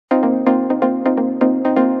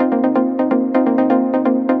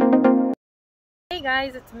Hey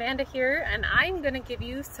guys, it's Amanda here, and I'm going to give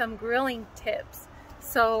you some grilling tips.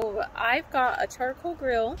 So I've got a charcoal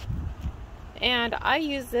grill and I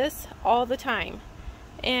use this all the time.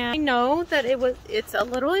 And I know that it's a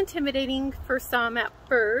little intimidating for some at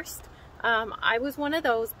first. I was one of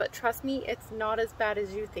those, but trust me, it's not as bad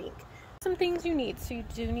as you think. Some things you need. So you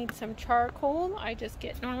do need some charcoal. I just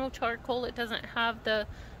get normal charcoal. It doesn't have the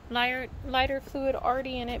lighter fluid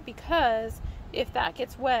already in it, because if that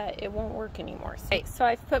gets wet, it won't work anymore. Okay, so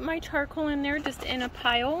I've put my charcoal in there just in a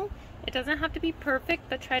pile. It doesn't have to be perfect,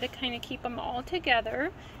 but try to kind of keep them all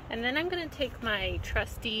together. And then I'm going to take my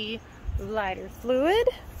trusty lighter fluid.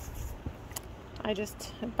 I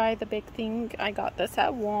just buy the big thing. I got this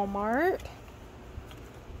at Walmart.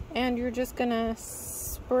 And you're just going to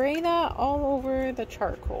spray that all over the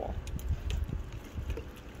charcoal.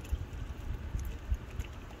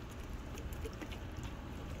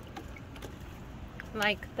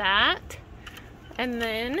 Like that. And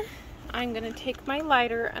then I'm going to take my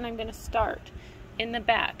lighter and I'm going to start in the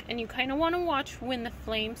back. And you kind of want to watch when the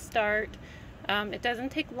flames start. It doesn't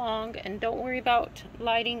take long, and don't worry about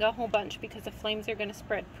lighting a whole bunch because the flames are going to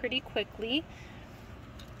spread pretty quickly.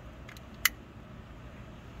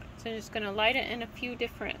 So I'm just going to light it in a few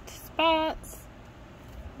different spots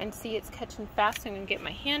and see it's catching fast. I'm going to get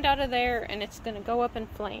my hand out of there and it's going to go up in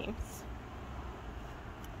flames.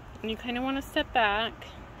 And you kind of want to step back.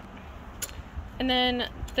 And then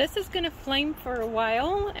this is going to flame for a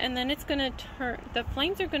while, and then it's going to turn, the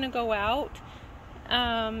flames are going to go out,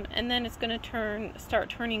 and then it's going to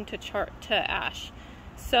start turning to ash.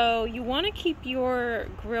 So you want to keep your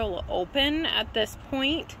grill open at this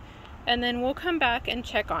point, and then we'll come back and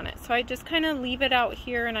check on it. So I just kind of leave it out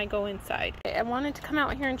here and I go inside. I wanted to come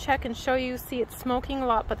out here and check and show you. See, it's smoking a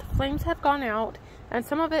lot, but the flames have gone out and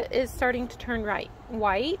some of it is starting to turn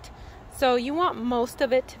white. So you want most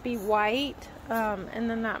of it to be white, and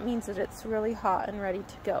then that means that it's really hot and ready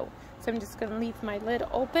to go. So I'm just going to leave my lid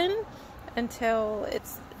open until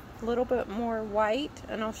it's a little bit more white,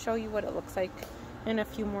 and I'll show you what it looks like in a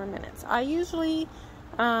few more minutes. I usually,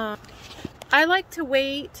 I like to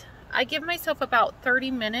wait. I give myself about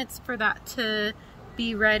 30 minutes for that to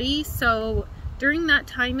be ready. So during that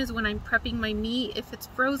time is when I'm prepping my meat. If it's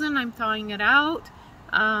frozen, I'm thawing it out.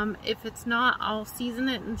 If it's not, I'll season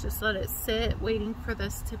it and just let it sit, waiting for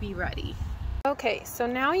this to be ready. Okay, so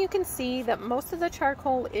now you can see that most of the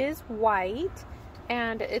charcoal is white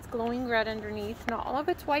and it's glowing red underneath. Not all of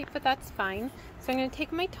it's white, but that's fine. So I'm going to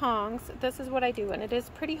take my tongs. This is what I do, and it is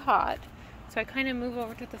pretty hot. So I kind of move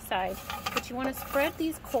over to the side, but you want to spread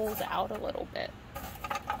these coals out a little bit.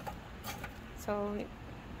 So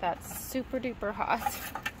that's super duper hot.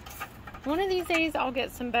 One of these days I'll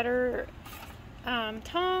get some better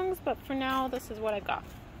tongs, but for now this is what I've got.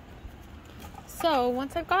 So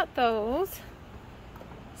once I've got those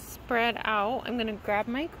spread out, I'm going to grab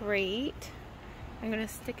my grate. I'm going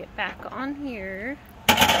to stick it back on here,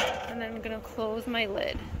 and then I'm going to close my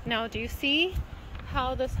lid. Now, do you see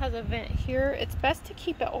how this has a vent here? It's best to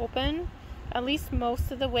keep it open at least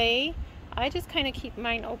most of the way. I just kind of keep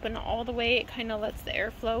mine open all the way. It kind of lets the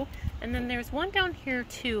air flow. And then there's one down here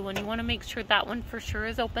too, and you want to make sure that one for sure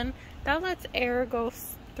is open. That lets air go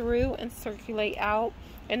through and circulate out,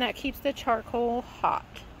 and that keeps the charcoal hot.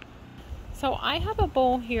 So I have a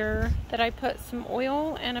bowl here that I put some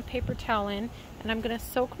oil and a paper towel in, and I'm going to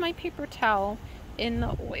soak my paper towel in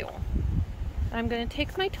the oil. I'm going to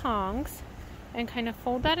take my tongs and kind of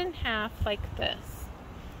fold that in half like this.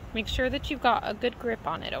 Make sure that you've got a good grip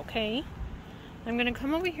on it, okay? I'm going to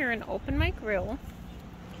come over here and open my grill.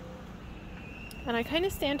 And I kind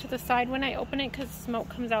of stand to the side when I open it because smoke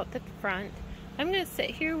comes out the front. I'm going to sit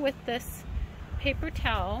here with this paper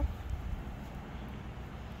towel.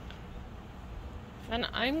 And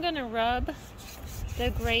I'm going to rub the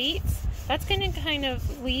grates. That's going to kind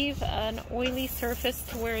of leave an oily surface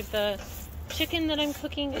to where the chicken that I'm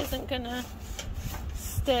cooking isn't going to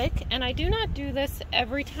stick. And I do not do this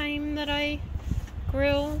every time that I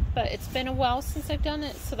grill, but it's been a while since I've done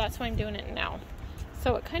it, so that's why I'm doing it now.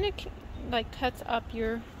 So it kind of like cuts up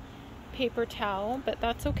your paper towel, but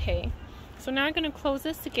that's okay. So now I'm going to close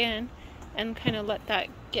this again and kind of let that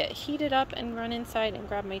get heated up and run inside and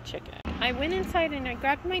grab my chicken. I went inside and I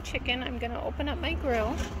grabbed my chicken. I'm going to open up my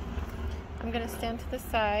grill. I'm going to stand to the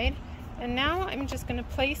side, and now I'm just going to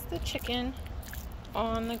place the chicken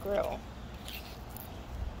on the grill.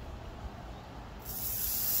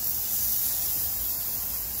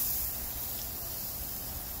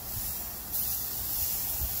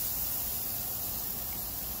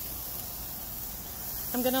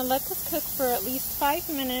 I'm going to let this cook for at least 5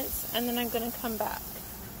 minutes, and then I'm going to come back.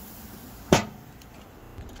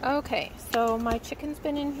 Okay, so my chicken's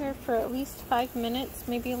been in here for at least 5 minutes,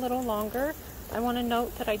 maybe a little longer. I want to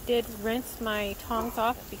note that I did rinse my tongs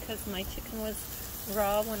off because my chicken was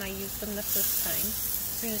raw when I used them the first time.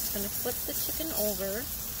 So I'm just going to flip the chicken over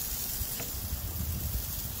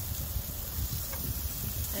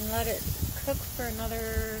and let it cook for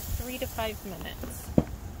another 3 to 5 minutes.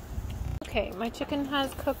 Okay, my chicken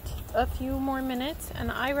has cooked a few more minutes,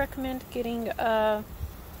 and I recommend getting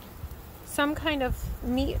some kind of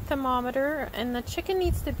meat thermometer, and the chicken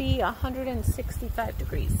needs to be 165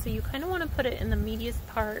 degrees. So you kind of want to put it in the meatiest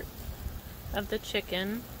part of the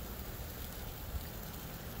chicken.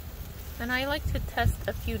 And I like to test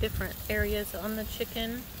a few different areas on the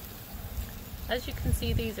chicken. As you can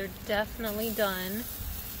see, these are definitely done.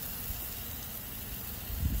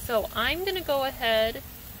 So I'm going to go ahead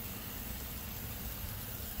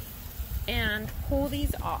and pull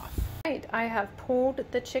these off. Right, I have pulled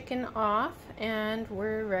the chicken off and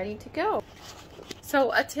we're ready to go.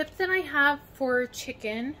 So a tip that I have for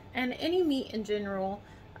chicken and any meat in general,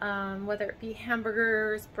 whether it be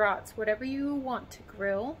hamburgers, brats, whatever you want to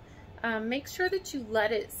grill, make sure that you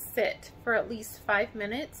let it sit for at least 5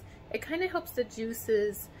 minutes. It kind of helps the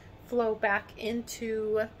juices flow back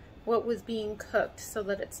into what was being cooked so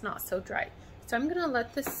that it's not so dry. So I'm gonna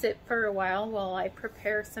let this sit for a while I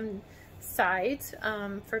prepare some sides.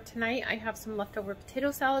 For tonight I have some leftover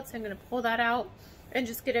potato salad, so I'm going to pull that out and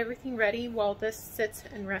just get everything ready while this sits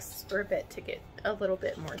and rests for a bit to get a little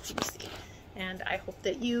bit more juicy. And I hope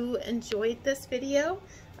that you enjoyed this video.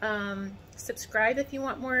 Subscribe if you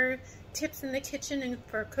want more tips in the kitchen and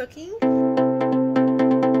for cooking.